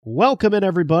Welcome in,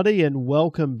 everybody, and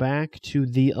welcome back to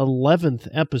the 11th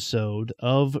episode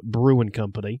of Brew &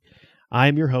 Company. I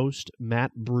am your host,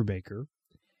 Matt Brubaker.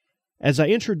 As I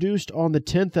introduced on the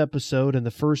 10th episode and the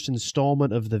first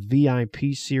installment of the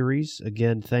VIP series,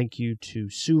 again, thank you to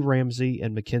Sue Ramsey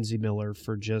and Mackenzie Miller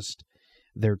for just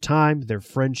their time, their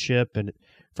friendship, and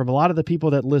from a lot of the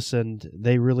people that listened,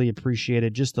 they really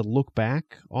appreciated just the look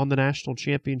back on the national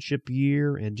championship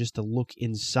year and just the look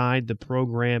inside the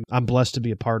program. I'm blessed to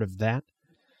be a part of that.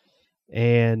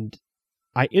 And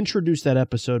I introduced that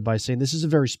episode by saying this is a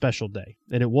very special day,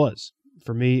 and it was.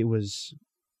 For me, it was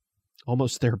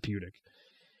almost therapeutic.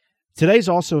 Today's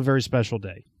also a very special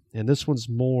day, and this one's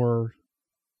more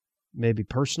maybe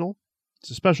personal.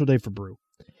 It's a special day for Brew.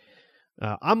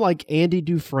 I'm like Andy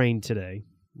Dufresne today.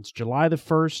 It's July the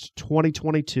 1st,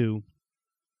 2022,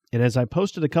 and as I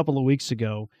posted a couple of weeks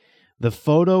ago, the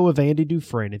photo of Andy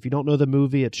Dufresne, if you don't know the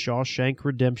movie, it's Shawshank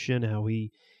Redemption, how he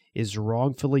is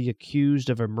wrongfully accused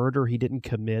of a murder he didn't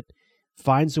commit,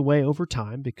 finds a way over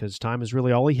time, because time is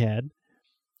really all he had,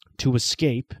 to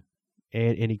escape,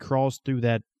 and he crawls through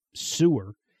that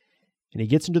sewer, and he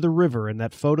gets into the river, and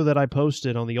that photo that I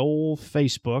posted on the old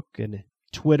Facebook and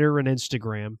Twitter and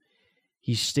Instagram,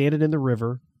 he's standing in the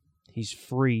river. He's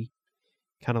free,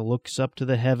 kind of looks up to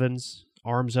the heavens,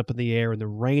 arms up in the air, and the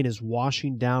rain is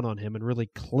washing down on him and really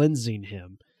cleansing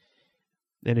him.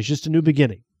 And it's just a new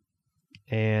beginning.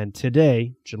 And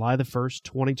today, July the 1st,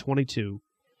 2022,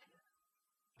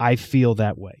 I feel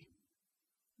that way.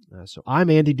 So I'm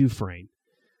Andy Dufresne.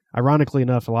 Ironically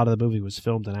enough, a lot of the movie was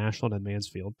filmed in Ashland and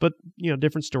Mansfield, but,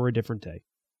 different story, different day.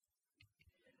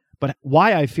 But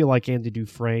why I feel like Andy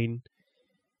Dufresne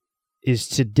is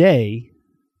today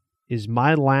is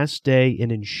my last day in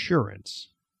insurance.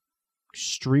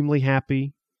 Extremely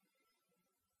happy,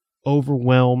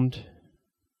 overwhelmed,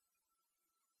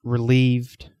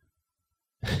 relieved,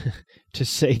 to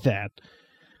say that.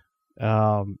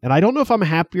 And I don't know if I'm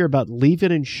happier about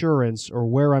leaving insurance or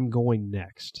where I'm going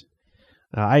next.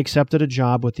 I accepted a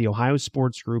job with the Ohio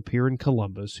Sports Group here in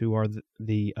Columbus, who are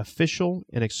the official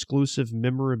and exclusive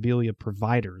memorabilia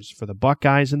providers for the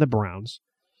Buckeyes and the Browns.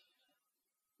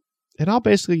 And I'll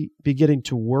basically be getting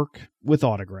to work with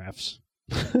autographs.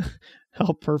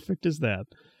 How perfect is that?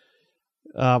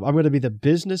 I'm going to be the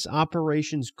business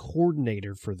operations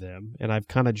coordinator for them. And I've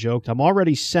kind of joked, I'm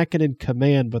already second in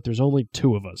command, but there's only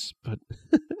two of us. But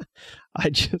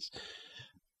I'm just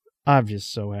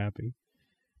so happy.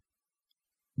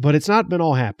 But it's not been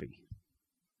all happy.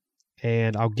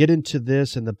 And I'll get into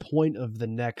this and the point of the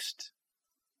next,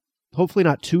 hopefully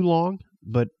not too long,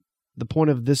 but the point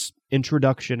of this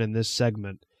introduction and this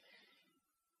segment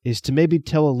is to maybe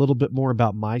tell a little bit more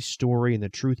about my story and the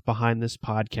truth behind this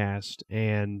podcast.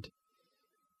 And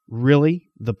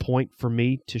really, the point for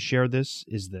me to share this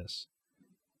is this.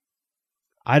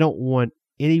 I don't want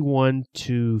anyone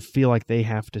to feel like they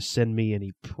have to send me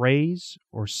any praise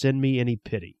or send me any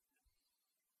pity.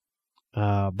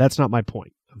 That's not my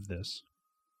point of this.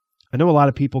 I know a lot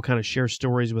of people kind of share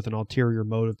stories with an ulterior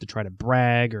motive to try to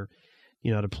brag or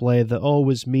to play the, oh, it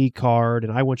was me card,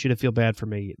 and I want you to feel bad for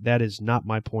me. That is not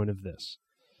my point of this.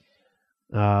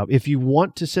 If you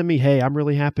want to send me, hey, I'm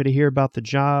really happy to hear about the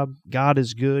job. God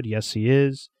is good. Yes, he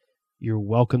is. You're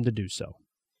welcome to do so.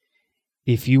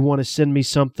 If you want to send me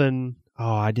something,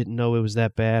 oh, I didn't know it was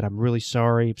that bad. I'm really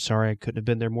sorry. I'm sorry I couldn't have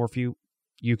been there more for you.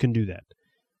 You can do that.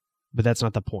 But that's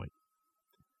not the point.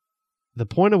 The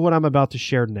point of what I'm about to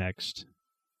share next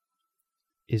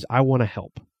is I want to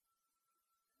help.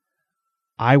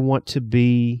 I want to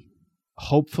be,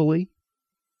 hopefully,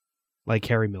 like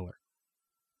Harry Miller.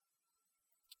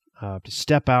 To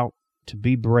step out, to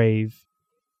be brave,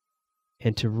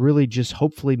 and to really just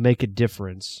hopefully make a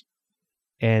difference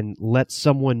and let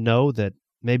someone know that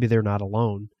maybe they're not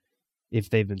alone if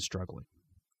they've been struggling.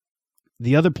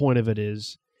 The other point of it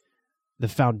is the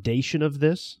foundation of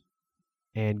this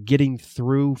and getting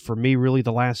through, for me, really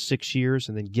the last 6 years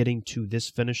and then getting to this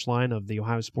finish line of the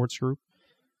Ohio Sports Group.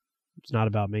 It's not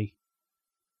about me.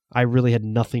 I really had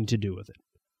nothing to do with it.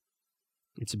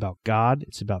 It's about God.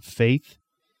 It's about faith.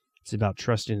 It's about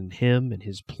trusting in Him and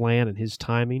His plan and His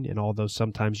timing. And although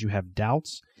sometimes you have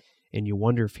doubts and you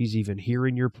wonder if He's even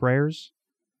hearing your prayers,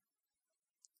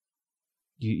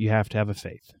 you have to have a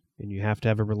faith and you have to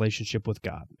have a relationship with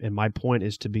God. And my point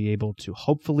is to be able to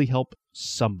hopefully help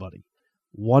somebody.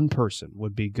 One person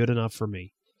would be good enough for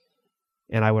me.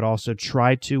 And I would also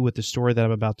try to, with the story that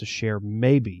I'm about to share,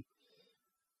 maybe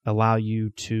allow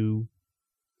you to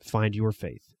find your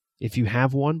faith. If you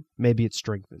have one, maybe it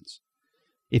strengthens.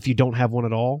 If you don't have one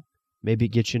at all, maybe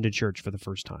it gets you into church for the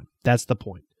first time. That's the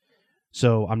point.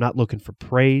 So I'm not looking for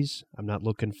praise. I'm not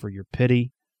looking for your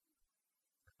pity.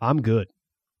 I'm good.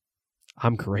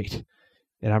 I'm great.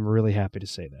 And I'm really happy to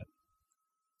say that.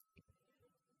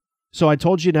 So I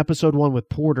told you in episode 1 with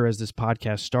Porter as this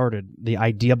podcast started, the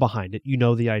idea behind it. You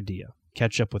know the idea.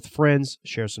 Catch up with friends,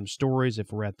 share some stories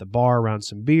if we're at the bar around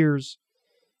some beers,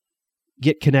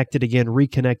 get connected again,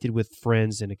 reconnected with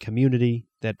friends in a community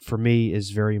that for me is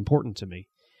very important to me.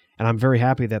 And I'm very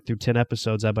happy that through 10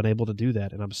 episodes I've been able to do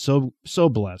that. And I'm so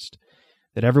blessed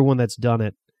that everyone that's done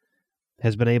it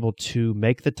has been able to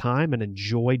make the time and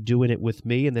enjoy doing it with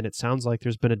me. And then it sounds like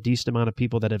there's been a decent amount of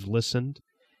people that have listened,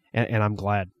 and I'm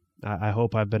glad. I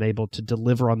hope I've been able to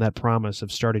deliver on that promise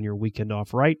of starting your weekend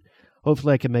off right.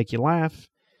 Hopefully I can make you laugh,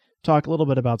 talk a little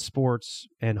bit about sports,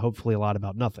 and hopefully a lot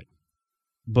about nothing.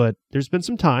 But there's been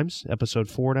some times, episode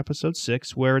 4 and episode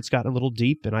 6, where it's gotten a little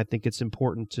deep, and I think it's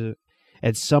important to,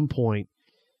 at some point,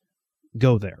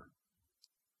 go there.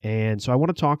 And so I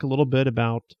want to talk a little bit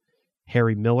about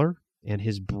Harry Miller and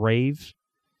his brave,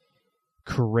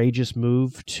 courageous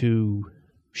move to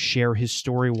share his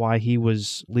story, why he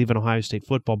was leaving Ohio State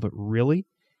football. But really,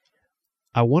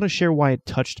 I want to share why it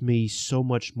touched me so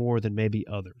much more than maybe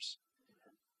others.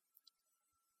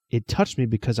 It touched me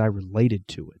because I related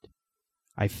to it.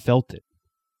 I felt it.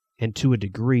 And to a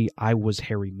degree, I was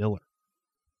Harry Miller.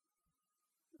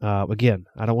 Again,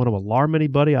 I don't want to alarm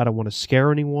anybody. I don't want to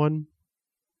scare anyone.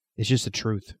 It's just the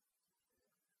truth.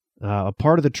 A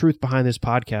part of the truth behind this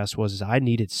podcast was I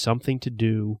needed something to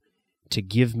do to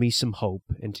give me some hope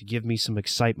and to give me some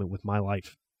excitement with my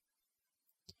life.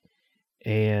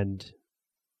 And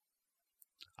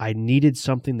I needed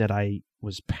something that I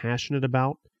was passionate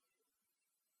about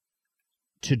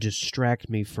to distract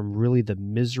me from really the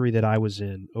misery that I was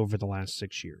in over the last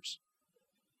 6 years.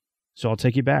 So I'll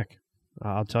take you back.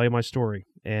 I'll tell you my story.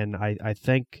 And I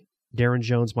thank Darren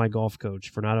Jones, my golf coach,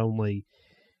 for not only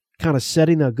kind of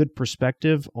setting a good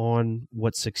perspective on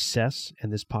what success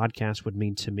and this podcast would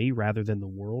mean to me rather than the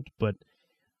world, but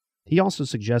he also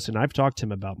suggested, and I've talked to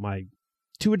him about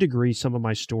to a degree, some of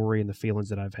my story and the feelings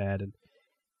that I've had, and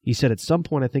he said, at some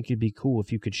point, I think it'd be cool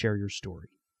if you could share your story.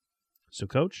 So,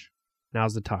 Coach,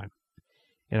 now's the time.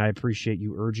 And I appreciate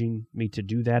you urging me to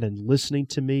do that and listening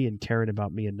to me and caring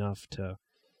about me enough to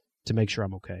make sure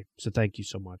I'm okay. So thank you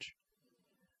so much.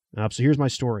 So here's my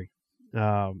story.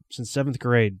 Since 7th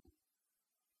grade,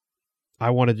 I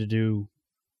wanted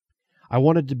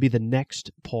to be the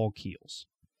next Paul Keels.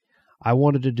 I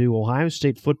wanted to do Ohio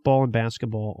State football and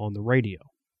basketball on the radio.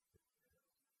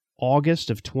 August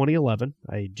of 2011,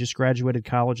 I just graduated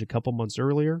college a couple months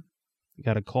earlier. I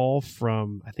got a call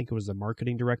from, I think it was the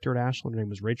marketing director at Ashland. Her name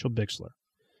was Rachel Bixler.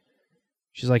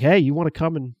 She's like, hey, you want to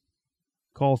come and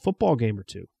call a football game or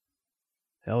two?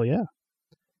 Hell yeah.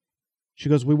 She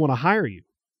goes, we want to hire you.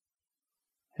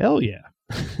 Hell yeah.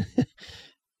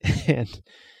 And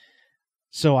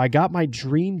so I got my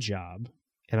dream job,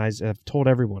 and I've told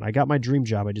everyone, I got my dream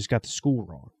job, I just got the school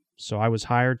wrong. So I was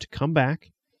hired to come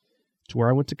back to where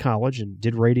I went to college and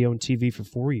did radio and TV for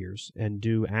 4 years and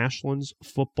do Ashland's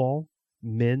football,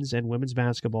 men's and women's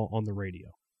basketball on the radio.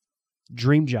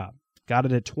 Dream job. Got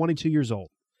it at 22 years old.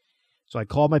 So I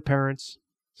called my parents,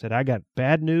 said, I got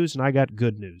bad news and I got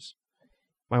good news.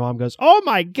 My mom goes, oh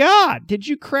my God, did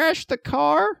you crash the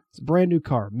car? It's a brand new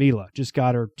car. Mila just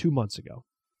got her 2 months ago.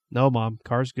 No, Mom,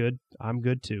 car's good. I'm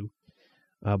good too.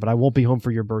 But I won't be home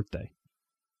for your birthday.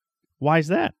 Why is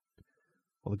that?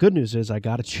 Well, the good news is I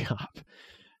got a job.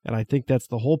 And I think that's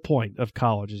the whole point of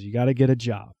college is you got to get a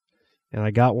job. And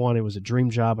I got one. It was a dream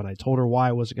job. And I told her why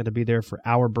I wasn't going to be there for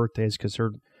our birthdays because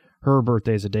her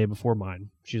birthday is a day before mine.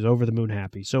 She's over the moon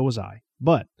happy. So was I.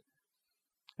 But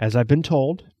as I've been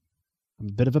told, I'm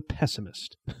a bit of a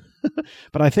pessimist.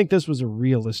 But I think this was a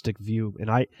realistic view. And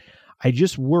I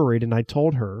just worried, and I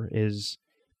told her is,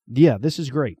 yeah, this is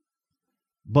great.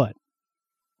 But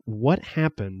what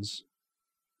happens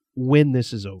when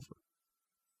this is over?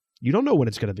 You don't know when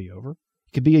it's going to be over.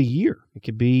 It could be a year. It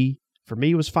could be, for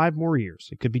me, it was 5 more years.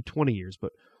 It could be 20 years.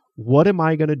 But what am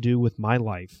I going to do with my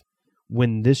life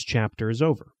when this chapter is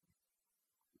over?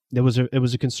 It was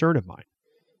a concern of mine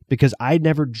because I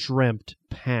never dreamt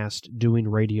past doing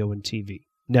radio and TV.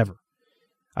 Never.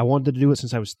 I wanted to do it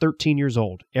since I was 13 years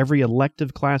old. Every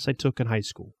elective class I took in high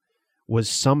school was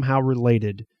somehow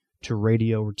related to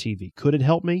radio or TV. Could it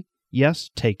help me? Yes,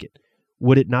 take it.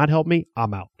 Would it not help me?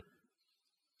 I'm out.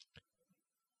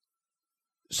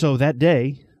 So that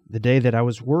day, the day that I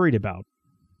was worried about,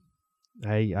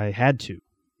 I had to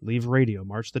leave radio,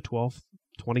 March the 12th,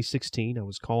 2016. I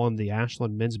was calling the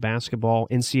Ashland men's basketball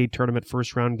NCAA tournament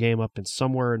first round game up in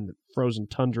somewhere in the frozen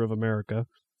tundra of America.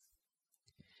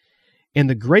 And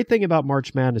the great thing about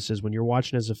March Madness is when you're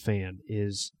watching as a fan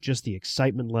is just the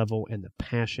excitement level and the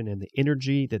passion and the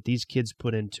energy that these kids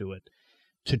put into it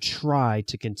to try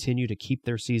to continue to keep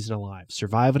their season alive.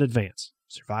 Survive and advance.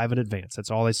 Survive and advance.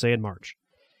 That's all they say in March.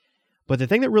 But the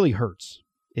thing that really hurts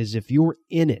is if you're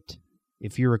in it,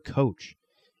 if you're a coach,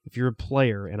 if you're a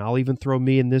player, and I'll even throw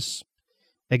me in this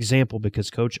example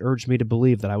because Coach urged me to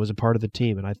believe that I was a part of the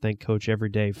team, and I thank Coach every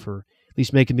day for at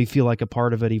least making me feel like a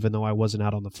part of it even though I wasn't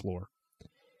out on the floor.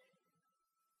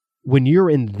 When you're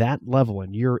in that level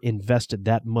and you're invested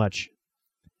that much,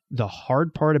 the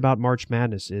hard part about March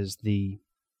Madness is the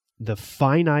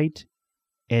finite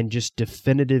and just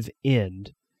definitive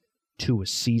end to a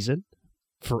season,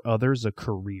 for others a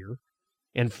career,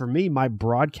 and for me, my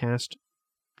broadcast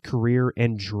career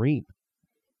and dream.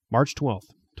 March 12th,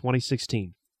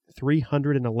 2016,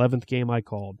 311th game I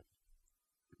called.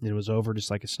 It was over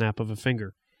just like a snap of a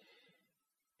finger.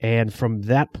 And from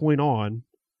that point on,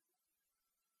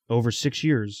 over 6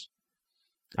 years,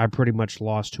 I pretty much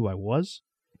lost who I was.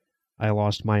 I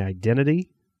lost my identity.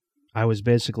 I was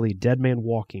basically a dead man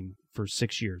walking for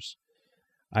 6 years.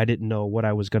 I didn't know what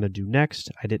I was going to do next.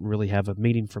 I didn't really have a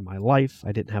meaning for my life.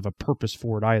 I didn't have a purpose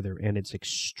for it either. And it's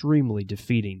extremely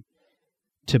defeating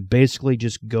to basically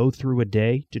just go through a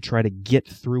day, to try to get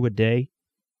through a day,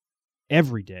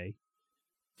 every day,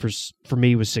 for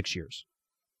me was 6 years.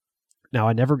 Now,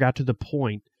 I never got to the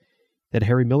point that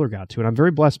Harry Miller got to, and I'm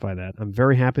very blessed by that. I'm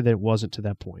very happy that it wasn't to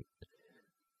that point.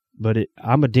 But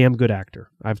I'm a damn good actor.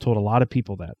 I've told a lot of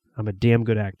people that. I'm a damn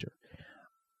good actor.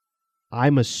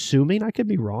 I'm assuming, I could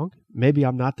be wrong, maybe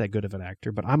I'm not that good of an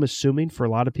actor, but I'm assuming for a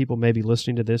lot of people maybe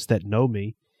listening to this that know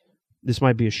me, this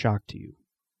might be a shock to you.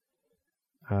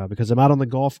 Because I'm out on the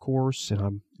golf course and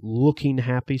I'm looking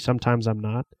happy. Sometimes I'm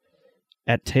not.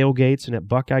 At tailgates and at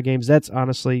Buckeye games,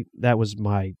 that was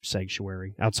my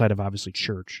sanctuary, outside of obviously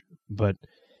church. But,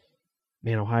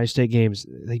 man, Ohio State games,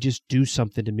 they just do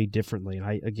something to me differently. And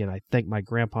I thank my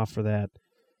grandpa for that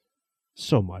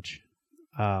so much.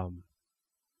 But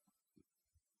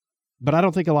I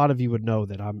don't think a lot of you would know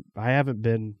that I haven't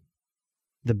been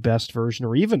the best version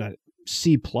or even a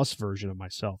C+ version of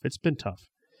myself. It's been tough.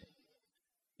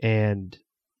 And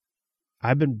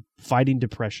I've been fighting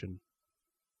depression,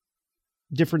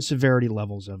 different severity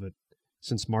levels of it,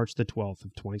 since March the 12th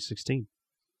of 2016.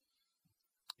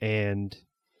 And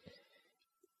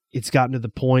it's gotten to the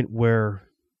point where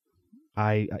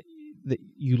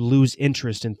you lose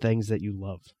interest in things that you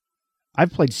love.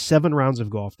 I've played 7 rounds of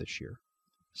golf this year.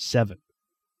 7.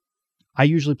 I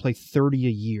usually play 30 a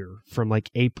year from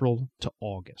like April to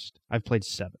August. I've played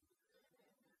 7.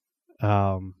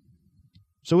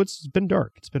 So it's been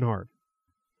dark. It's been hard.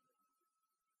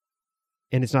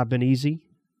 And it's not been easy.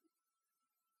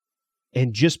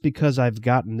 And just because I've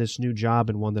gotten this new job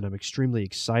and one that I'm extremely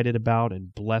excited about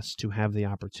and blessed to have the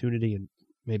opportunity and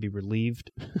maybe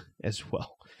relieved as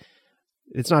well,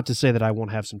 it's not to say that I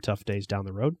won't have some tough days down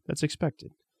the road. That's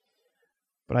expected.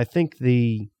 But I think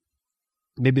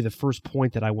maybe the first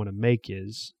point that I want to make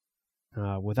is,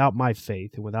 without my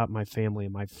faith and without my family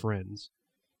and my friends,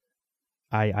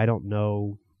 I don't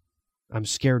know. I'm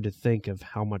scared to think of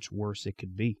how much worse it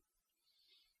could be.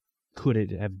 Could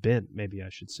it have been, maybe I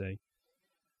should say.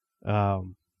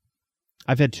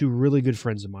 I've had 2 really good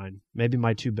friends of mine, maybe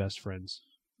my 2 best friends.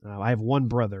 I have one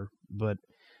brother, but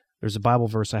there's a Bible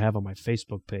verse I have on my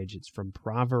Facebook page. It's from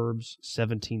Proverbs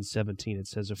 17:17. It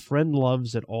says, "A friend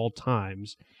loves at all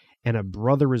times, and a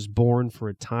brother is born for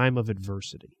a time of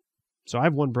adversity." So I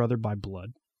have one brother by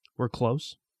blood. We're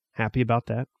close. Happy about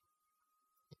that.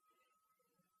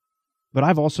 But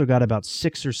I've also got about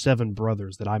 6 or 7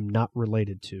 brothers that I'm not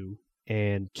related to,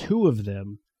 and 2 of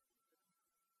them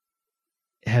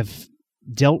have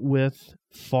dealt with,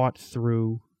 fought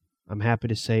through, I'm happy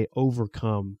to say,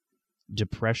 overcome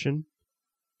depression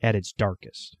at its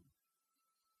darkest.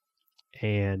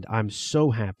 And I'm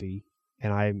so happy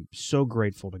and I'm so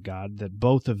grateful to God that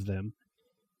both of them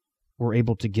were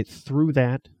able to get through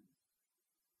that.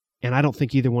 And I don't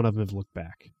think either one of them have looked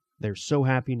back. They're so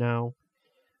happy now.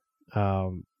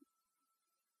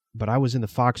 But I was in the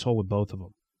foxhole with both of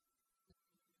them.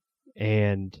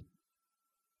 And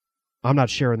I'm not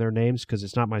sharing their names because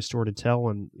it's not my story to tell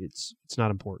and it's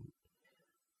not important.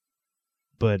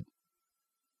 But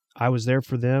I was there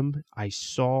for them. I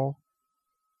saw,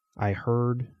 I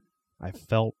heard, I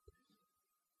felt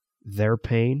their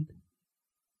pain.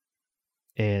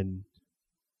 And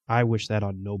I wish that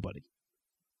on nobody.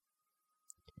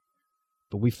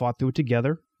 But we fought through it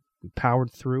together. We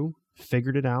powered through,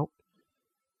 figured it out.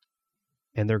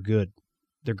 And they're good.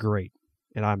 They're great.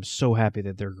 And I'm so happy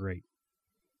that they're great.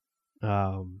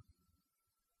 But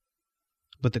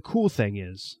But the cool thing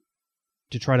is,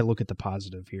 to try to look at the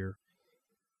positive here,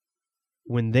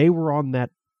 when they were on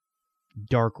that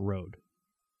dark road,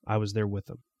 I was there with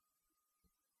them.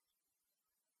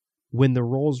 When the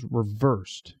roles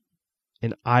reversed,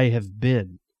 and I have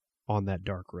been on that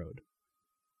dark road,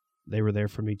 they were there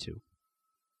for me too.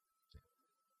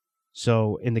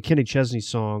 So in the Kenny Chesney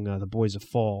song, The Boys of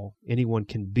Fall, anyone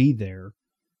can be there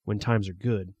when times are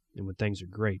good and when things are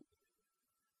great.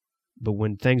 But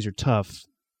when things are tough,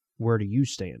 where do you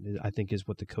stand? I think is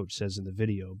what the coach says in the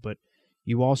video. But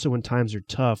you also, when times are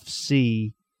tough,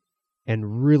 see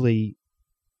and really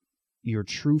your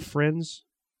true friends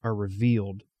are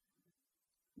revealed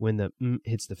when the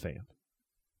hits the fan.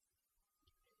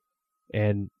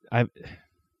 And I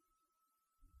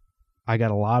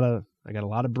got a lot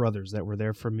of brothers that were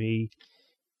there for me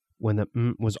when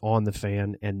the was on the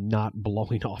fan and not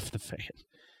blowing off the fan.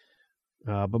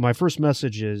 But my first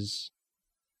message is,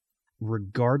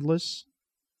 regardless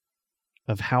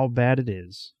of how bad it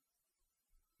is,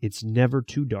 it's never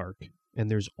too dark, and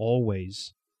there's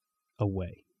always a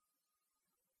way.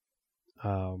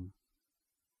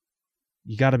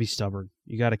 You got to be stubborn.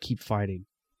 You got to keep fighting.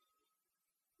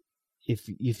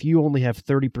 If you only have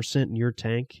 30% in your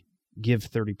tank, give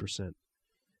 30%.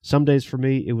 Some days for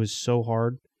me, it was so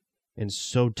hard and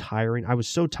so tiring. I was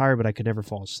so tired, but I could never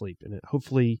fall asleep. And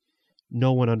hopefully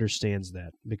no one understands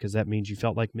that, because that means you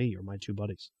felt like me or my two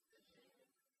buddies.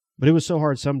 But it was so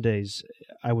hard some days.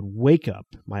 I would wake up,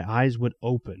 my eyes would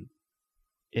open,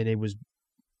 and it was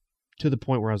to the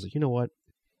point where I was like, you know what?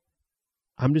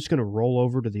 I'm just going to roll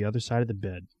over to the other side of the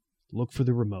bed, look for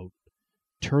the remote,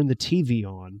 turn the TV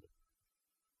on,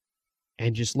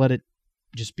 and just let it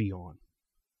just be on.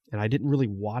 And I didn't really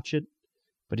watch it,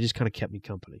 but it just kind of kept me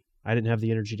company. I didn't have the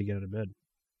energy to get out of bed.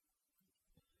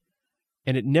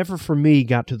 And it never for me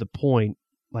got to the point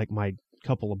like my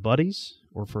couple of buddies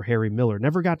or for Harry Miller.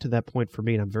 Never got to that point for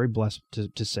me, and I'm very blessed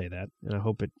to say that. And I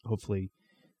hope it hopefully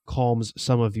calms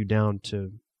some of you down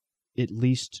to at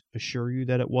least assure you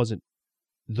that it wasn't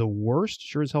the worst.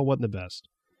 Sure as hell wasn't the best.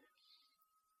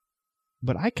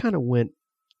 But I kind of went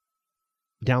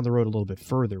down the road a little bit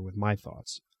further with my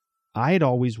thoughts. I had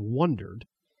always wondered,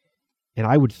 and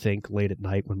I would think late at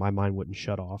night when my mind wouldn't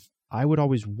shut off, I would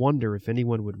always wonder if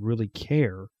anyone would really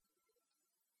care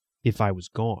if I was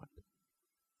gone.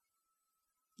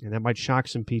 And that might shock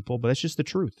some people, but that's just the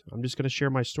truth. I'm just going to share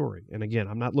my story. And again,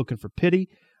 I'm not looking for pity.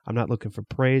 I'm not looking for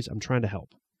praise. I'm trying to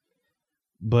help.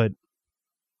 But,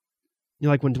 you know,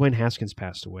 like when Dwayne Haskins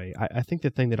passed away, I think the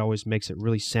thing that always makes it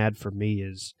really sad for me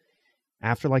is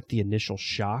after like the initial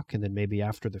shock and then maybe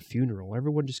after the funeral,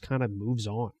 everyone just kind of moves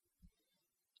on.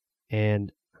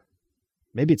 And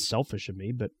maybe it's selfish of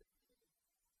me, but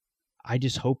I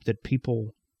just hope that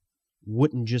people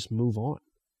wouldn't just move on.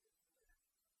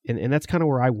 And that's kind of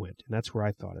where I went, and that's where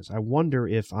I thought is, I wonder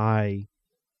if I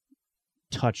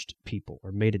touched people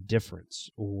or made a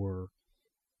difference, or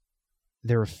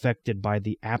they're affected by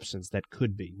the absence that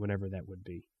could be, whenever that would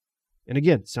be. And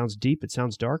again, it sounds deep, it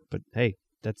sounds dark, but hey,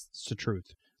 that's the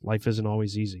truth. Life isn't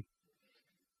always easy.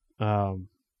 But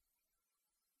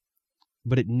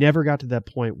it never got to that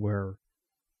point where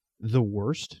the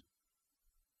worst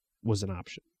was an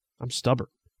option. I'm stubborn.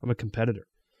 I'm a competitor.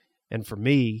 And for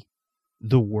me,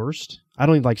 the worst, I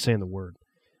don't even like saying the word,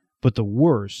 but the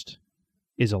worst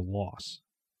is a loss.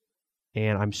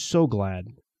 And I'm so glad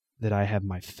that I have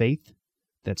my faith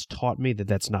that's taught me that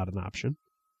that's not an option.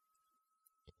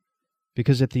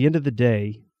 Because at the end of the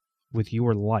day, with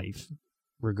your life,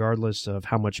 regardless of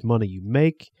how much money you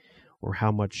make or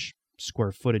how much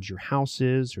square footage your house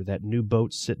is, or that new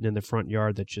boat sitting in the front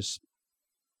yard that just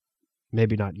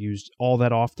maybe not used all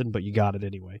that often, but you got it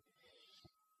anyway.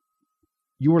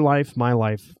 Your life, my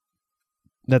life,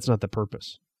 that's not the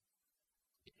purpose.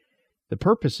 The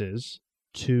purpose is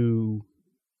to,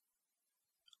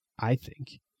 I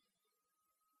think,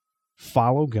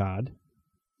 follow God,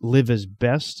 live as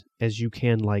best as you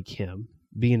can like Him,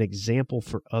 be an example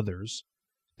for others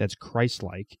that's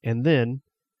Christ-like, and then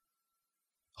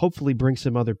hopefully bring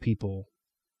some other people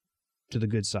to the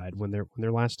good side when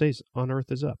their last days on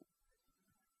earth is up.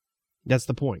 That's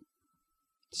the point.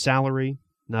 Salary,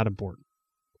 not important.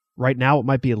 Right now, it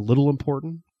might be a little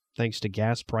important, thanks to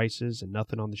gas prices and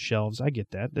nothing on the shelves. I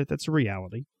get that. That's a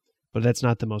reality. But that's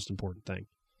not the most important thing.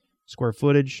 Square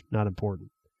footage, not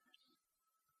important.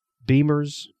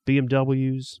 Beamers,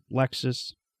 BMWs,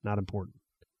 Lexus, not important.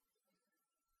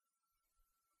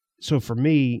 So for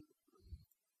me,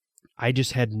 I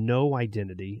just had no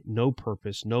identity, no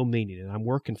purpose, no meaning. And I'm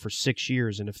working for 6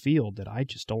 years in a field that I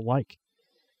just don't like.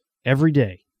 Every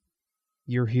day,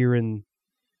 you're hearing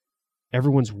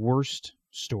everyone's worst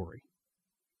story.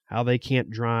 how they can't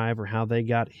drive or how they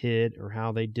got hit or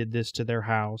how they did this to their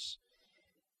house.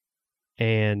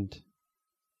 And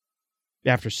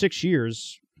after 6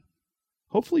 years,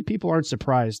 hopefully people aren't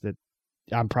surprised that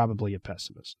I'm probably a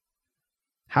pessimist.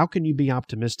 How can you be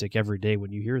optimistic every day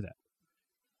when you hear that?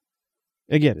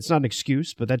 Again, it's not an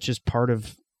excuse, but that's just part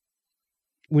of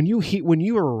when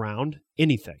you are around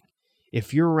anything.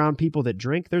 If you're around people that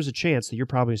drink, there's a chance that you're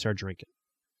probably going to start drinking.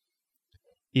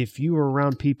 If you are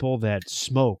around people that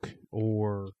smoke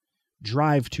or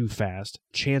drive too fast,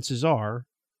 chances are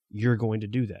you're going to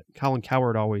do that. Colin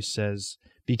Cowherd always says,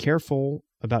 be careful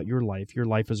about your life. Your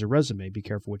life is a resume. Be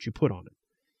careful what you put on it.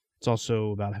 It's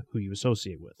also about who you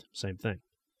associate with. Same thing.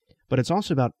 But it's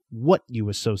also about what you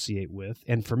associate with.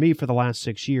 And for me, for the last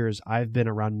 6 years, I've been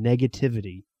around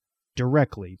negativity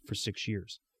directly for 6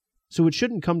 years. So it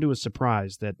shouldn't come to a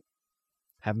surprise that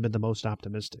I haven't been the most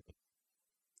optimistic.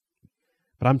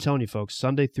 But I'm telling you, folks,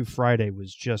 Sunday through Friday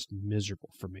was just miserable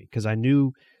for me because I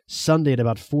knew Sunday at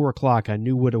about 4 o'clock, I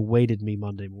knew what awaited me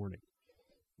Monday morning.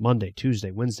 Monday, Tuesday,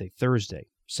 Wednesday, Thursday,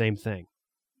 same thing.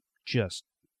 Just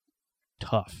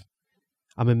tough.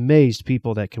 I'm amazed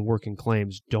people that can work in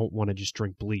claims don't want to just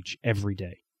drink bleach every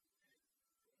day.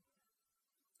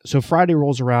 So Friday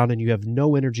rolls around and you have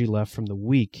no energy left from the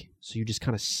week, so you just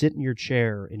kind of sit in your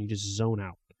chair and you just zone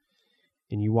out.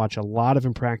 And you watch a lot of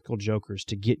Impractical Jokers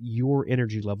to get your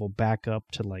energy level back up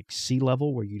to like sea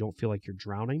level where you don't feel like you're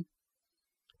drowning.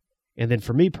 And then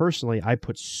for me personally, I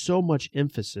put so much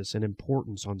emphasis and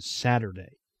importance on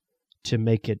Saturday to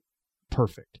make it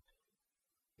perfect.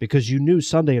 Because you knew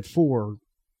Sunday at 4,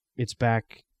 it's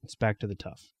back to the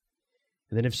tough.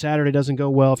 And then if Saturday doesn't go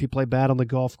well, if you play bad on the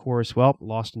golf course, well,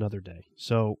 lost another day.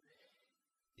 So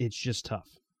it's just tough.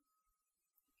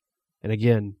 And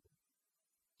again,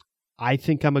 I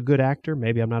think I'm a good actor.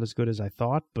 Maybe I'm not as good as I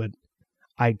thought, but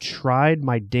I tried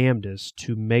my damnedest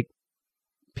to make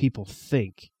people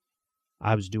think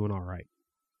I was doing all right.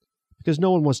 Because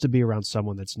no one wants to be around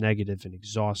someone that's negative and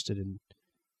exhausted and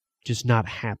just not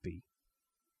happy.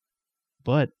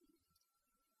 But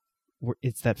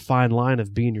it's that fine line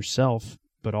of being yourself,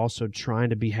 but also trying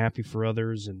to be happy for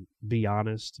others and be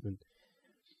honest. And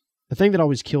the thing that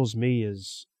always kills me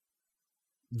is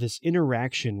this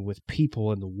interaction with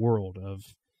people in the world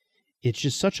of, it's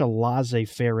just such a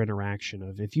laissez-faire interaction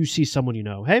of if you see someone you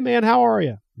know, hey man, how are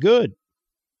you? Good.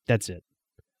 That's it.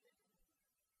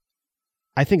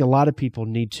 I think a lot of people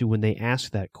need to, when they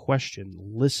ask that question,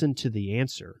 listen to the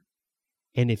answer.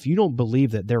 And if you don't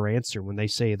believe that their answer when they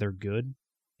say they're good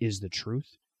is the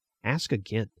truth, ask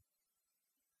again.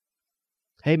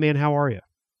 Hey man, how are you?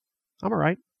 I'm all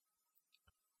right.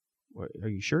 Are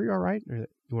you sure you're all right? Or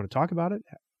you want to talk about it?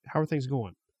 How are things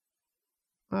going?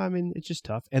 I mean, it's just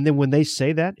tough. And then when they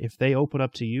say that, if they open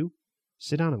up to you,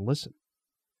 sit down and listen.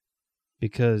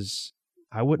 Because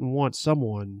I wouldn't want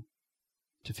someone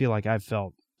to feel like I've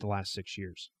felt the last 6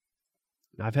 years.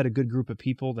 And I've had a good group of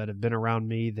people that have been around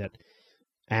me that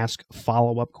ask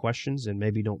follow-up questions and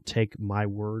maybe don't take my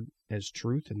word as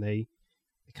truth, and they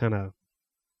kind of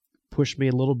push me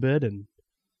a little bit, and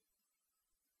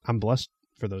I'm blessed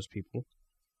for those people.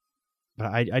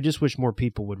 But I just wish more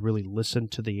people would really listen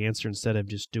to the answer instead of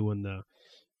just doing the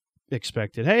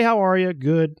expected, hey, how are you?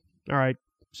 Good. All right.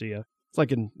 See ya. It's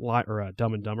like in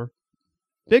Dumb and Dumber.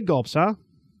 Big gulps, huh?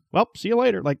 Well, see you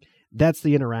later. Like, that's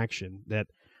the interaction that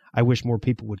I wish more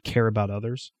people would care about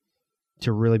others,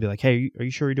 to really be like, hey, are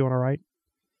you sure you're doing all right?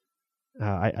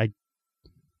 That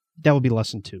would be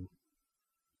lesson 2.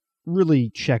 Really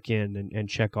check in and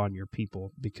check on your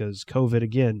people, because COVID,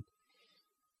 again,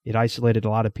 it isolated a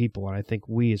lot of people, and I think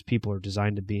we as people are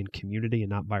designed to be in community and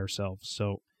not by ourselves.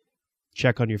 So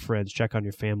check on your friends, check on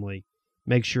your family,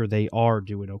 make sure they are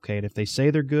doing okay. And if they say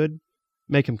they're good,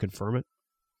 make them confirm it.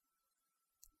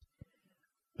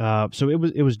 So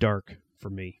it was dark for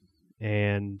me,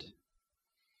 and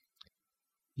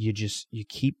you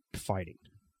keep fighting,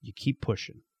 you keep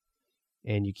pushing,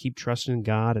 and you keep trusting in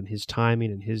God and His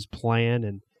timing and His plan.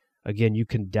 And again, you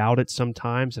can doubt it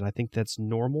sometimes, and I think that's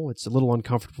normal. It's a little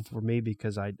uncomfortable for me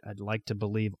because I'd like to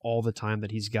believe all the time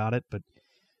that He's got it, but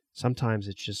sometimes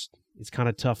it's kind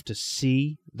of tough to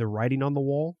see the writing on the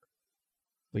wall,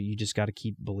 but you just got to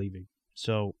keep believing.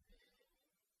 So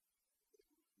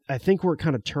I think where it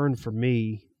kind of turned for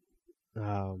me,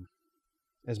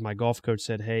 as my golf coach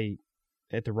said, hey,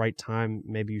 at the right time,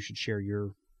 maybe you should share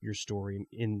your story.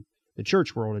 In the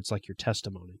church world, it's like your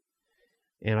testimony.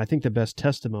 And I think the best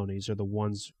testimonies are the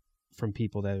ones from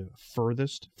people that are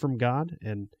furthest from God.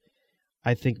 And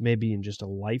I think maybe in just a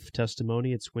life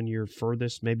testimony, it's when you're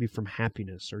furthest maybe from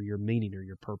happiness or your meaning or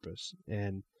your purpose.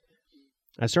 And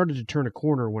I started to turn a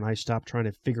corner when I stopped trying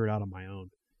to figure it out on my own.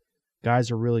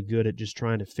 Guys are really good at just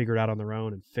trying to figure it out on their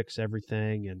own and fix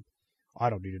everything. And I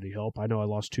don't need any help. I know I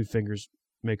lost 2 fingers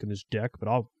making this deck, but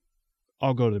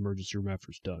I'll go to the emergency room after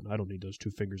it's done. I don't need those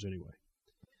 2 fingers anyway.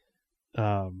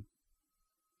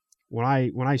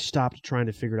 When I stopped trying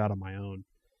to figure it out on my own,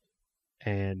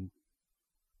 and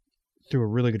through a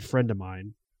really good friend of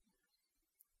mine,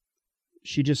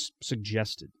 she just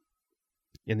suggested,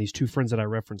 and these 2 friends that I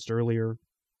referenced earlier,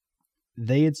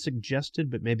 they had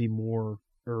suggested, but maybe more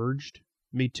urged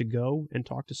me to go and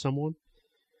talk to someone.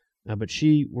 But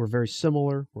we're very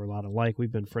similar. We're a lot alike.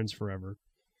 We've been friends forever.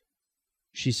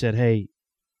 She said, hey,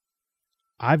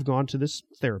 I've gone to this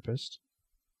therapist.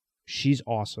 She's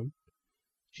awesome.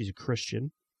 She's a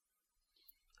Christian.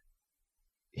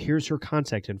 Here's her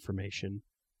contact information.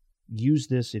 Use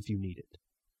this if you need it.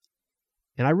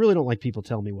 And I really don't like people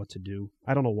telling me what to do.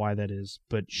 I don't know why that is,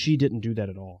 but she didn't do that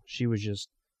at all. She was just,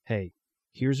 hey,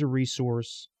 here's a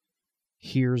resource.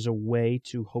 Here's a way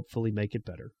to hopefully make it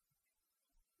better.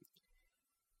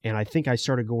 And I think I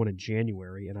started going in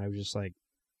January, and I was just like,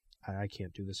 I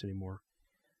can't do this anymore.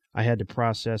 I had to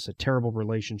process a terrible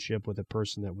relationship with a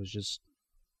person that was just,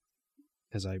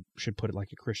 as I should put it,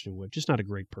 like a Christian would, just not a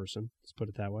great person. Let's put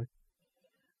it that way.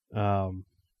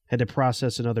 Had to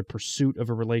process another pursuit of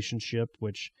a relationship,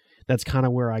 which that's kind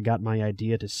of where I got my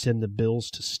idea to send the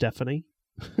bills to Stephanie.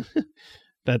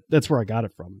 That's where I got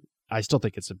it from. I still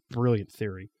think it's a brilliant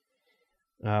theory.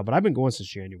 But I've been going since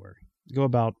January. I go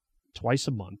about twice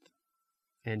a month,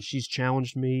 and she's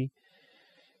challenged me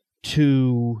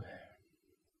to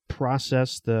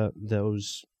process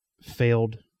those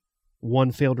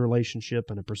one failed relationship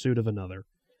and a pursuit of another.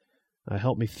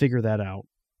 Help me figure that out.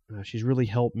 She's really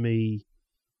helped me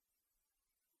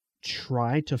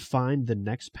try to find the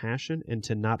next passion and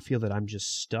to not feel that I'm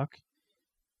just stuck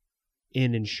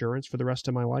in insurance for the rest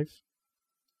of my life.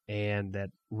 And that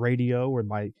radio or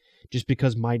just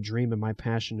because my dream and my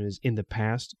passion is in the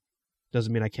past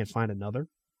doesn't mean I can't find another.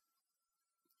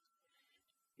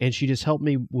 And she just helped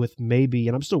me with maybe,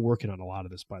 and I'm still working on a lot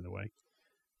of this, by the way,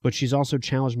 but she's also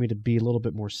challenged me to be a little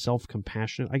bit more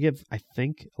self-compassionate. I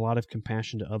think, a lot of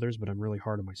compassion to others, but I'm really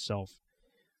hard on myself.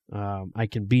 I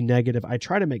can be negative. I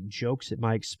try to make jokes at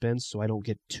my expense so I don't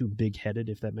get too big-headed,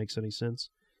 if that makes any sense.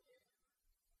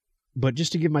 But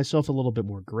just to give myself a little bit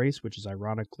more grace, which is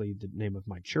ironically the name of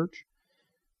my church,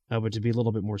 but to be a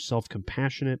little bit more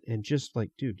self-compassionate and just like,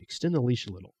 dude, extend the leash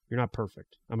a little. You're not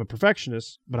perfect. I'm a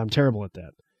perfectionist, but I'm terrible at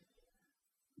that.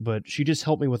 But she just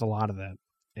helped me with a lot of that.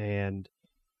 And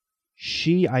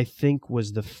she, I think,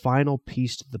 was the final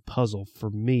piece to the puzzle for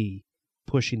me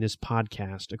pushing this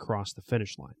podcast across the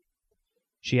finish line.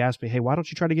 She asked me, hey, why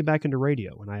don't you try to get back into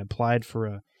radio? And I applied for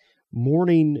a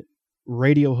morning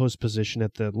radio host position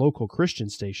at the local Christian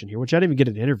station here, which I didn't even get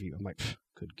an interview. I'm like,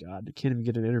 good God, I can't even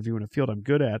get an interview in a field I'm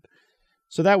good at.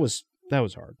 So that was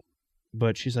hard.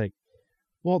 But she's like,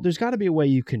 well, there's got to be a way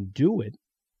you can do it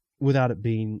without it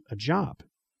being a job,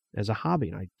 as a hobby.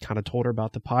 And I kind of told her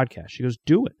about the podcast. She goes,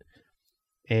 do it.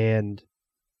 And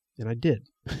I did.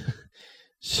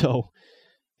 So,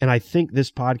 and I think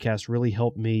this podcast really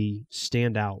helped me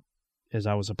stand out as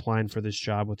I was applying for this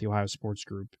job with the Ohio Sports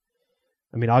Group.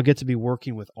 I mean, I'll get to be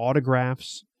working with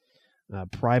autographs,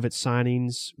 private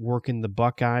signings, working the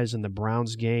Buckeyes and the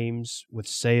Browns games with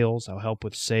sales. I'll help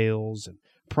with sales and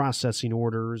processing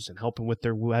orders and helping with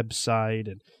their website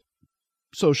and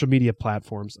social media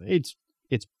platforms. It's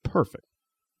perfect.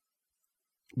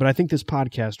 But I think this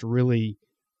podcast really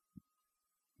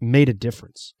made a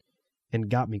difference and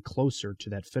got me closer to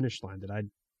that finish line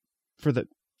that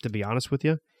to be honest with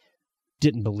you,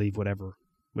 didn't believe would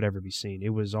ever be seen. It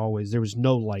was always, there was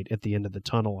no light at the end of the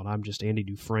tunnel, and I'm just Andy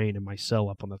Dufresne in my cell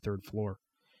up on the 3rd floor.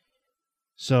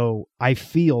 So I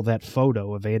feel that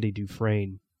photo of Andy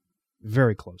Dufresne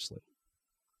very closely.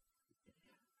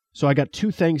 So I got 2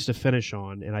 things to finish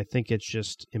on, and I think it's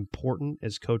just important,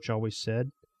 as Coach always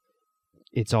said.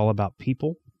 It's all about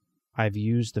people. I've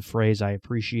used the phrase, I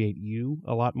appreciate you,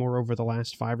 a lot more over the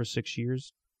last 5 or 6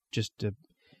 years, just to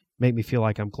make me feel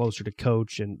like I'm closer to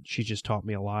Coach, and she just taught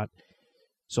me a lot.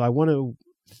 So I want to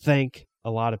thank a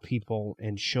lot of people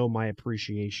and show my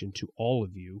appreciation to all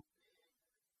of you.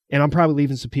 And I'm probably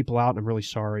leaving some people out, and I'm really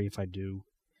sorry if I do.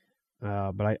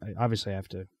 But I obviously have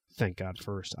to thank God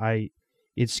first.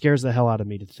 It scares the hell out of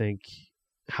me to think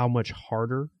how much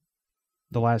harder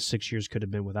the last 6 years could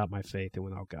have been without my faith and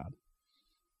without God.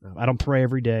 I don't pray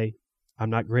every day. I'm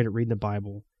not great at reading the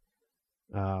Bible.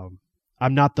 I'm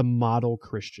not the model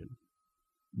Christian,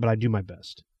 but I do my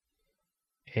best.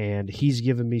 And He's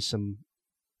given me some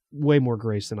way more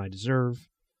grace than I deserve.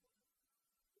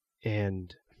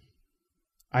 And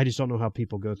I just don't know how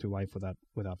people go through life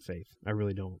without faith. I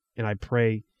really don't. And I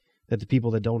pray that the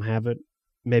people that don't have it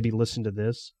maybe listen to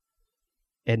this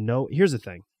and know. Here's the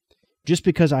thing. Just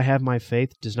because I have my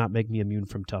faith does not make me immune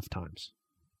from tough times.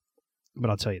 But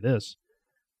I'll tell you this.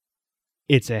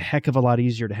 It's a heck of a lot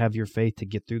easier to have your faith to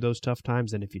get through those tough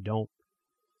times than if you don't.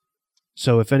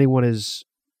 So if anyone is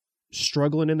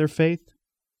struggling in their faith,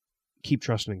 keep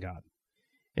trusting in God.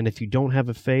 And if you don't have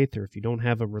a faith or if you don't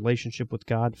have a relationship with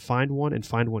God, find one and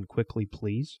find one quickly,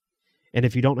 please. And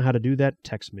if you don't know how to do that,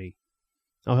 text me.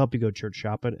 I'll help you go church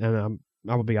shopping. And I'm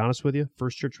going to be honest with you.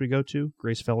 First church we go to,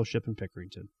 Grace Fellowship in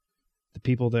Pickerington. The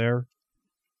people there,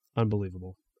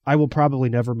 unbelievable. I will probably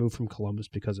never move from Columbus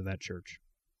because of that church.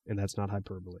 And that's not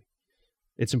hyperbole.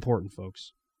 It's important,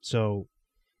 folks. So,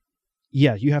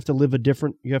 yeah, you have to live a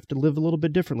little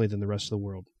bit differently than the rest of the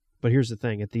world. But here's the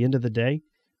thing. At the end of the day,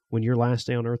 when your last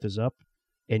day on earth is up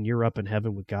and you're up in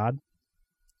heaven with God,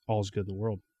 all's good in the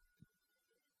world.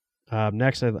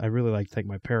 Next, I really like to thank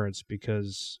my parents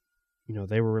because,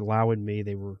 they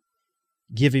were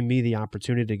giving me the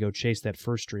opportunity to go chase that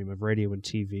first dream of radio and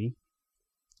TV.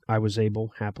 I was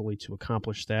able, happily, to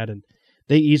accomplish that, and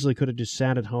they easily could have just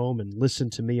sat at home and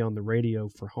listened to me on the radio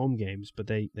for home games, but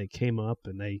they came up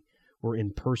and they were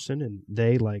in person, and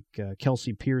they, like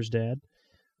Kelsey Pierre's dad,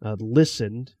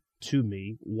 listened to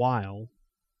me while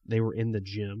they were in the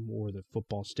gym or the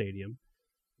football stadium,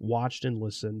 watched and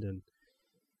listened. And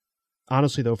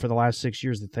honestly, though, for the last 6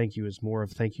 years, the thank you is more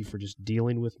of thank you for just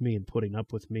dealing with me and putting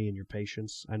up with me and your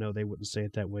patience. I know they wouldn't say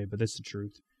it that way, but that's the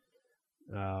truth.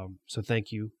 So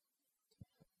thank you.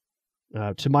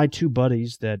 To my two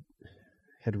buddies that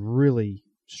had really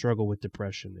struggled with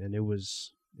depression, and it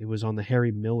was on the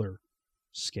Harry Miller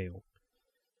scale.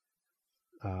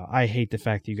 I hate the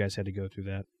fact that you guys had to go through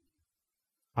that.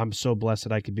 I'm so blessed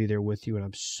that I could be there with you, and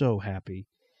I'm so happy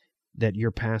that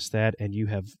you're past that and you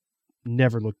have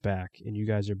never looked back, and you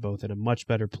guys are both in a much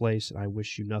better place, and I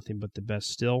wish you nothing but the best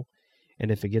still.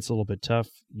 And if it gets a little bit tough,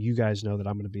 you guys know that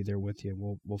I'm going to be there with you,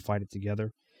 and we'll fight it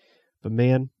together. But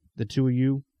man, the two of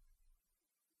you,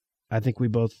 I think we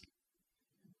both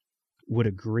would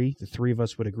agree, the three of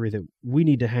us would agree that we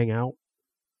need to hang out,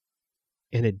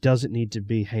 and it doesn't need to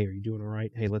be, hey, are you doing all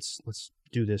right? Hey, let's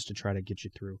do this to try to get you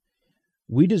through.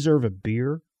 We deserve a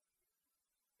beer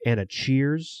and a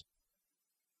cheers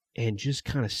and just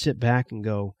kind of sit back and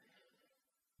go,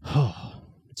 oh,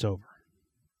 it's over.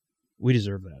 We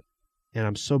deserve that. And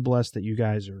I'm so blessed that you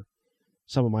guys are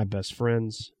some of my best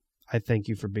friends. I thank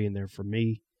you for being there for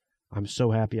me. I'm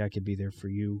so happy I could be there for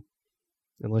you.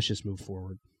 And let's just move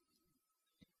forward.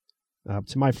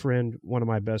 To my friend, one of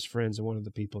my best friends, and one of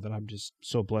the people that I'm just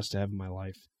so blessed to have in my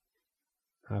life,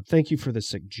 thank you for the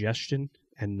suggestion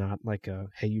and not like a,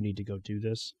 hey, you need to go do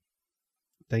this.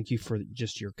 Thank you for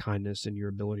just your kindness and your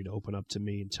ability to open up to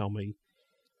me and tell me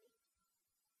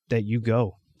that you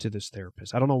go to this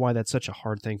therapist. I don't know why that's such a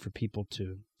hard thing for people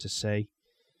to say.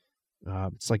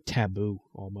 It's like taboo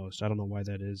almost. I don't know why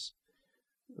that is.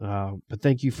 But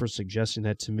thank you for suggesting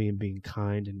that to me and being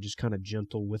kind and just kind of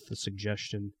gentle with the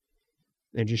suggestion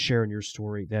and just sharing your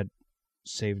story. That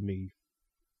saved me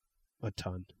a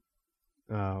ton.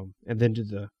 And then to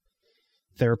the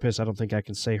therapist, I don't think I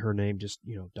can say her name, just,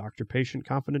 doctor-patient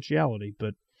confidentiality,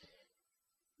 but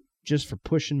just for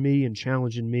pushing me and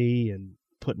challenging me and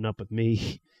putting up with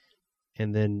me,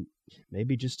 and then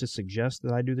maybe just to suggest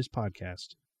that I do this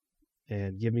podcast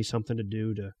and give me something to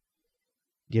do to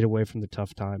get away from the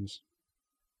tough times.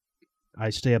 I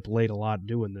stay up late a lot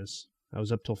doing this. I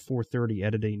was up till 4:30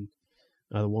 editing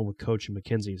the one with Coach and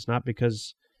McKenzie. It's not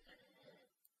because,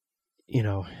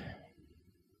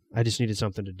 I just needed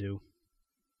something to do.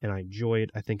 And I enjoy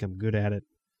it. I think I'm good at it.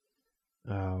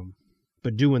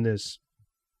 But doing this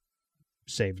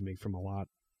saved me from a lot.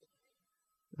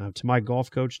 To my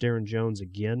golf coach, Darren Jones,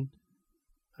 again,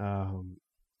 for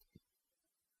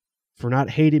not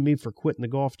hating me for quitting the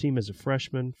golf team as a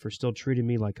freshman, for still treating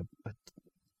me like a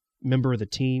member of the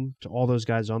team, to all those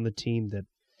guys on the team that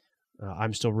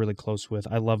I'm still really close with.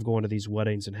 I love going to these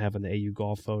weddings and having the AU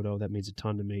golf photo. That means a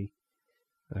ton to me.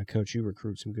 Coach, you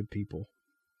recruit some good people.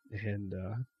 And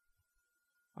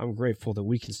I'm grateful that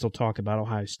we can still talk about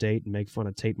Ohio State and make fun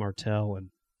of Tate Martell and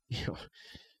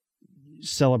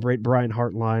celebrate Brian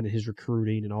Hartline and his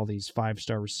recruiting and all these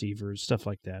five-star receivers, stuff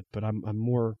like that. But I'm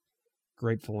more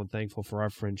grateful and thankful for our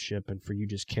friendship and for you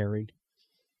just caring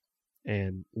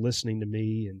and listening to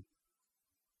me and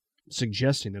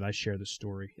suggesting that I share this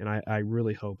story. And I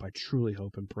really hope, I truly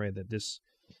hope and pray that this,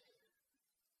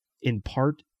 in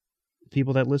part,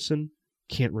 people that listen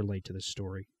can't relate to this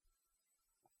story.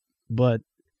 But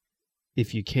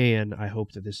if you can, I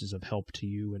hope that this is of help to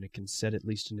you and it can set at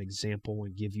least an example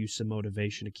and give you some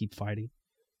motivation to keep fighting.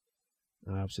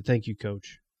 So thank you,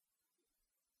 Coach.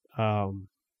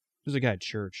 There's a guy at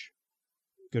church,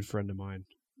 good friend of mine.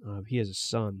 He has a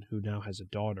son who now has a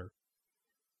daughter.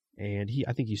 And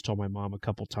I think he's told my mom a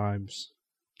couple times,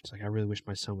 it's like, I really wish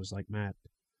my son was like Matt.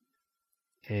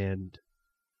 And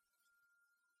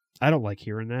I don't like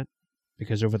hearing that,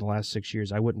 because over the last 6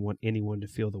 years, I wouldn't want anyone to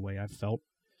feel the way I've felt.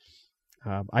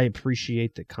 I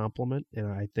appreciate the compliment, and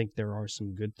I think there are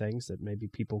some good things that maybe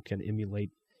people can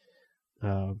emulate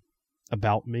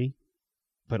about me.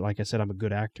 But like I said, I'm a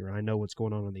good actor, and I know what's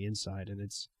going on the inside, and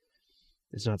it's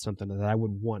not something that I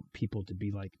would want people to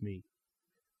be like me.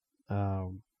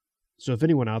 So if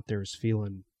anyone out there is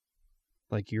feeling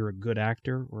like you're a good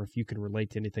actor, or if you can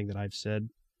relate to anything that I've said,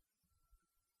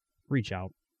 reach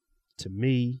out to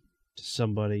me, to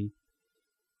somebody.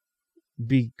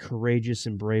 Be courageous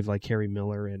and brave like Harry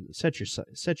Miller, and set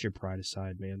your pride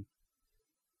aside, man.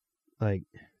 Like,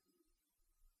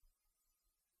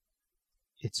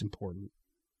 it's important.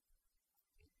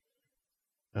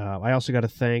 I also got to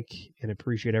thank and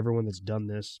appreciate everyone that's done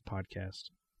this podcast,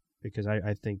 because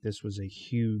I think this was a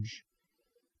huge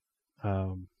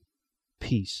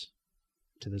piece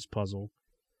to this puzzle.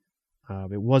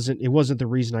 It wasn't the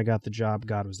reason I got the job.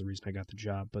 God was the reason I got the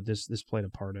job, but this played a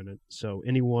part in it. So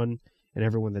anyone and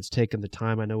everyone that's taken the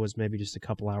time, I know it was maybe just a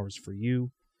couple hours for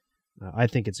you. I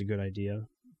think it's a good idea,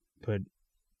 but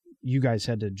you guys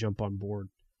had to jump on board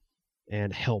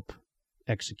and help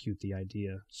execute the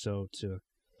idea. So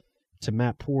to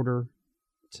Matt Porter,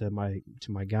 to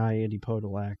my guy Andy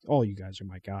Podolak, all you guys are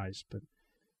my guys, but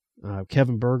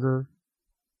Kevin Berger,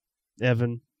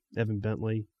 Evan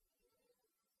Bentley,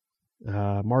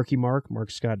 Mark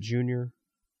Scott Jr.,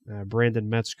 Brandon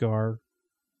Metzgar,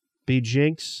 B.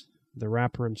 Jinx, the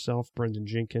rapper himself, Brendan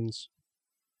Jenkins,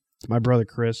 my brother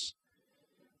Chris,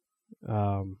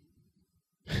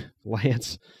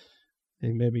 Lance,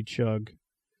 and maybe Chug,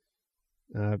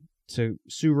 to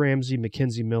Sue Ramsey,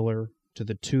 Mackenzie Miller, to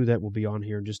the two that will be on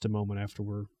here in just a moment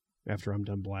after I'm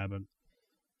done blabbing,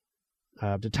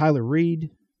 to Tyler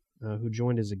Reed, who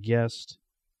joined as a guest,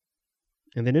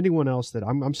 and then anyone else that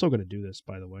I'm still going to do this,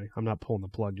 by the way. I'm not pulling the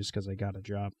plug just because I got a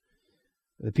job.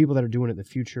 The people that are doing it in the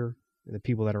future, and the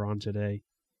people that are on today,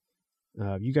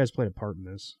 you guys played a part in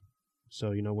this.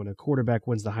 So, when a quarterback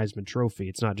wins the Heisman Trophy,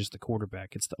 it's not just the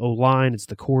quarterback. It's the O-line, it's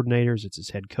the coordinators, it's his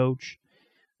head coach,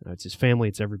 it's his family,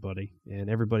 it's everybody.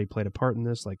 And everybody played a part in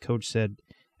this. Like Coach said,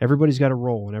 everybody's got a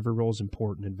role, and every role is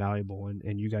important and valuable,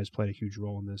 and you guys played a huge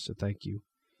role in this, so thank you.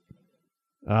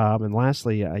 And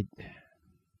lastly,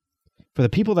 for the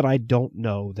people that I don't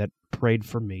know that prayed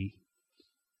for me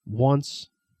once,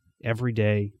 every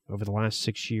day, over the last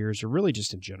 6 years, or really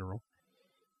just in general,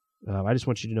 I just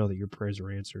want you to know that your prayers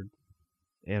are answered.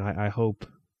 And I hope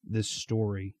this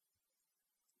story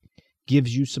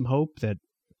gives you some hope that,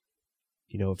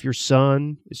 if your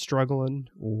son is struggling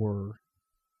or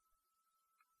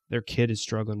their kid is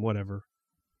struggling, whatever,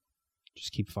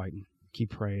 just keep fighting, keep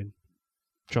praying,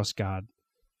 trust God.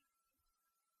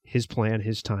 His plan,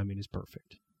 His timing is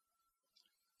perfect.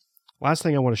 Last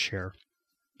thing I want to share,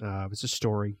 it's a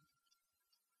story,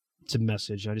 it's a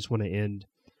message, and I just want to end.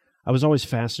 I was always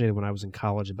fascinated when I was in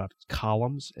college about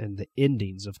columns and the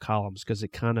endings of columns, because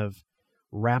it kind of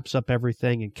wraps up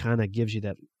everything and kind of gives you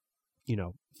that,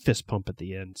 fist pump at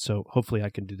the end. So hopefully I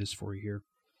can do this for you here.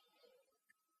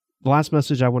 The last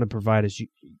message I want to provide is you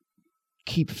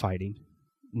keep fighting,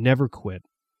 never quit,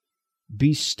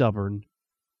 be stubborn,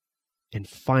 and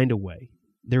find a way.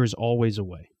 There is always a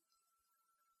way.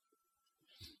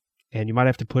 And you might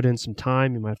have to put in some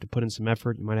time, you might have to put in some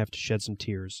effort, you might have to shed some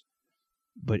tears.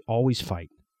 But always fight.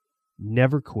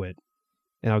 Never quit.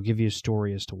 And I'll give you a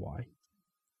story as to why.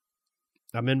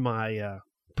 I'm in my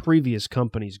previous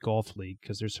company's golf league,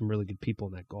 because there's some really good people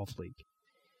in that golf league.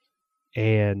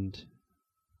 And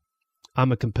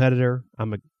I'm a competitor.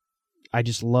 I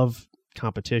just love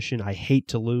competition. I hate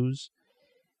to lose.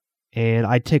 And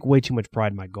I take way too much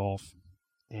pride in my golf.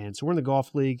 And so we're in the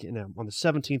golf league, and on the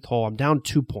 17th hole, I'm down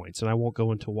 2 points, and I won't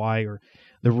go into why or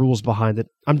the rules behind it.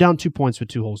 I'm down 2 points with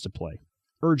 2 holes to play.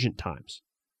 Urgent times.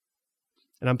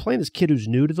 And I'm playing this kid who's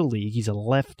new to the league. He's a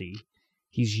lefty.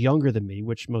 He's younger than me,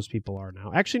 which most people are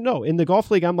now. Actually, no. In the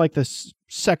golf league, I'm like the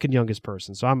second youngest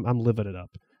person, so I'm living it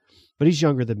up. But he's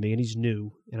younger than me, and he's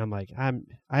new. And I'm like, I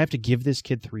have to give this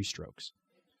kid 3 strokes.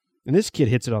 And this kid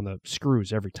hits it on the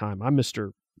screws every time. I'm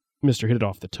Mr. Hit it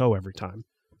off the toe every time.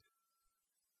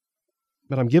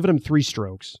 But I'm giving him 3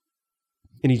 strokes,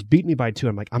 and he's beating me by 2.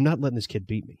 I'm like, I'm not letting this kid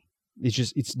beat me.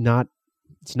 It's not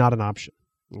an option.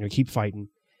 I'm going to keep fighting.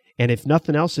 And if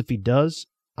nothing else, if he does,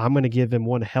 I'm going to give him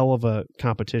one hell of a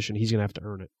competition. He's going to have to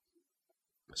earn it.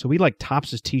 So he like tops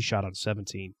his tee shot on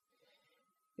 17.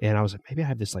 And I was like, maybe I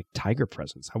have this like Tiger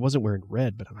presence. I wasn't wearing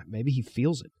red, but I'm like, maybe he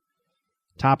feels it.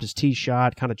 Topped his tee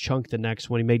shot, kind of chunked the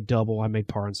next one. He made double. I made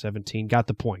par on 17. Got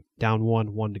the point. Down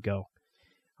 1 to go.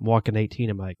 I'm walking 18.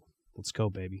 I'm like, let's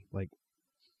go, baby. Like,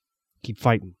 keep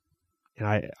fighting. And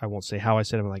I won't say how I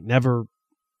said it. I'm like, never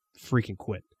freaking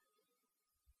quit.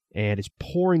 And it's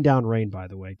pouring down rain, by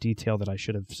the way. Detail that I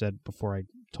should have said before I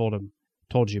told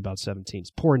you about 17.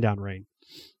 It's pouring down rain.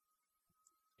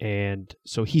 And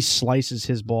so he slices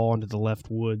his ball into the left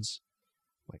woods.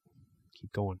 Like,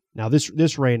 keep going. Now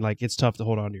this rain, like, it's tough to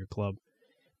hold on to your club.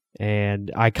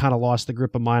 And I kind of lost the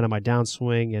grip of mine on my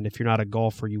downswing. And if you're not a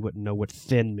golfer, you wouldn't know what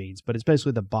thin means. But it's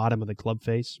basically the bottom of the club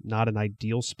face. Not an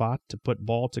ideal spot to put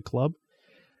ball to club.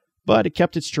 But it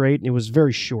kept it straight, and it was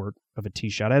very short of a tee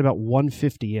shot. I had about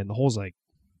 150 in. The hole's like,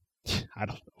 I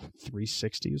don't know,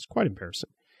 360. It was quite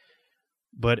embarrassing.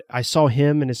 But I saw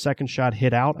him and his second shot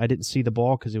hit out. I didn't see the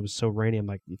ball because it was so rainy. I'm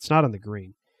like, it's not on the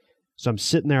green. So I'm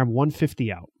sitting there. I'm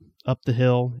 150 out. Up the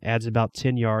hill, adds about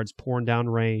 10 yards, pouring down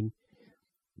rain.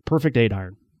 Perfect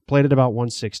 8-iron. Played at about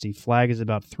 160. Flag is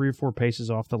about 3 or 4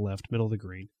 paces off the left, middle of the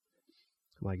green.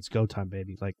 I'm like, it's go time,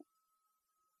 baby. Like,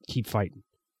 keep fighting.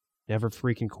 Never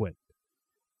freaking quit.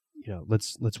 You know,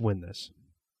 let's win this.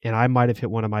 And I might have hit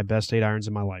one of my best 8-irons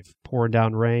in my life. Pouring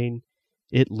down rain.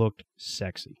 It looked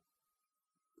sexy.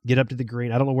 Get up to the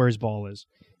green. I don't know where his ball is.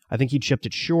 I think he chipped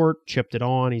it short, chipped it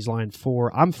on. He's line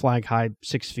 4. I'm flag high,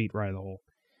 6 feet right of the hole.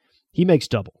 He makes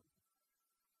double.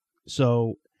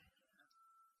 So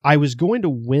I was going to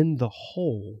win the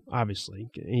hole, obviously.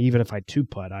 Even if I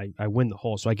 2-putt, I win the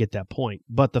hole, so I get that point.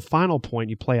 But the final point,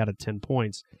 you play out of 10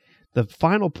 points. The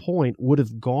final point would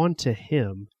have gone to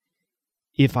him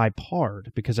if I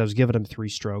parred, because I was giving him 3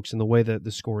 strokes. And the way that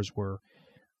the scores were,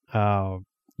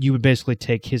 you would basically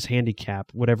take his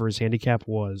handicap, whatever his handicap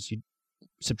was, you'd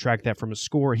subtract that from his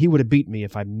score. He would have beaten me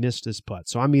if I missed this putt.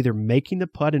 So I'm either making the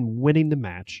putt and winning the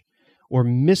match, or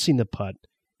missing the putt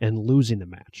and losing the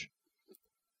match.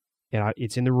 And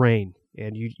it's in the rain,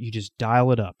 and you just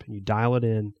dial it up, and you dial it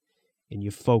in, and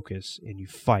you focus, and you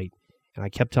fight. And I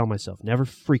kept telling myself, never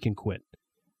freaking quit.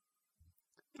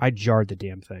 I jarred the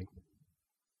damn thing.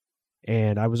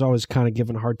 And I was always kind of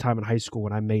given a hard time in high school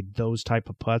when I made those type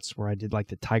of putts where I did like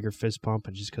the Tiger fist pump,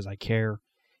 and just because I care,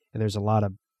 and there's a lot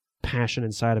of passion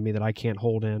inside of me that I can't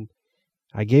hold in.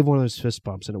 I gave one of those fist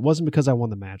bumps, and it wasn't because I won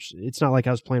the match. It's not like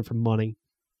I was playing for money.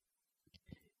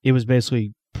 It was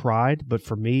basically pride, but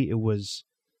for me, it was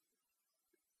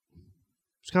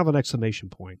kind of an exclamation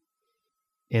point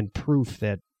and proof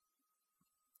that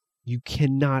you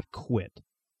cannot quit.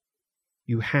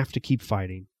 You have to keep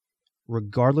fighting,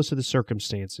 regardless of the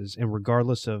circumstances and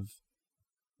regardless of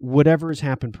whatever has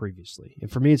happened previously.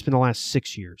 And for me, it's been the last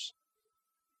 6 years.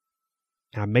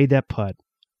 And I made that putt.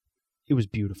 It was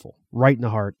beautiful. Right in the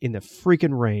heart, in the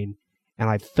freaking rain. And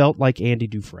I felt like Andy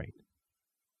Dufresne.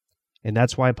 And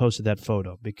that's why I posted that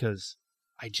photo, because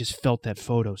I just felt that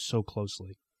photo so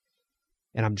closely.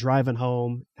 And I'm driving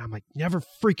home. And I'm like, never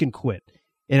freaking quit.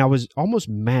 And I was almost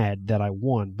mad that I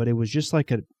won, but it was just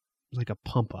like a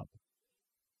pump up.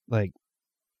 Like,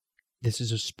 this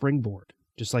is a springboard,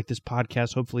 just like this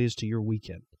podcast hopefully is to your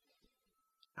weekend.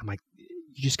 I'm like,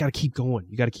 you just got to keep going.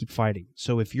 You got to keep fighting.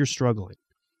 So if you're struggling,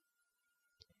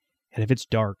 and if it's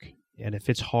dark, and if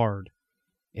it's hard,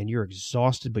 and you're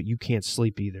exhausted but you can't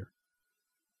sleep either,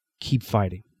 keep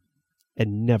fighting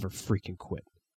and never freaking quit.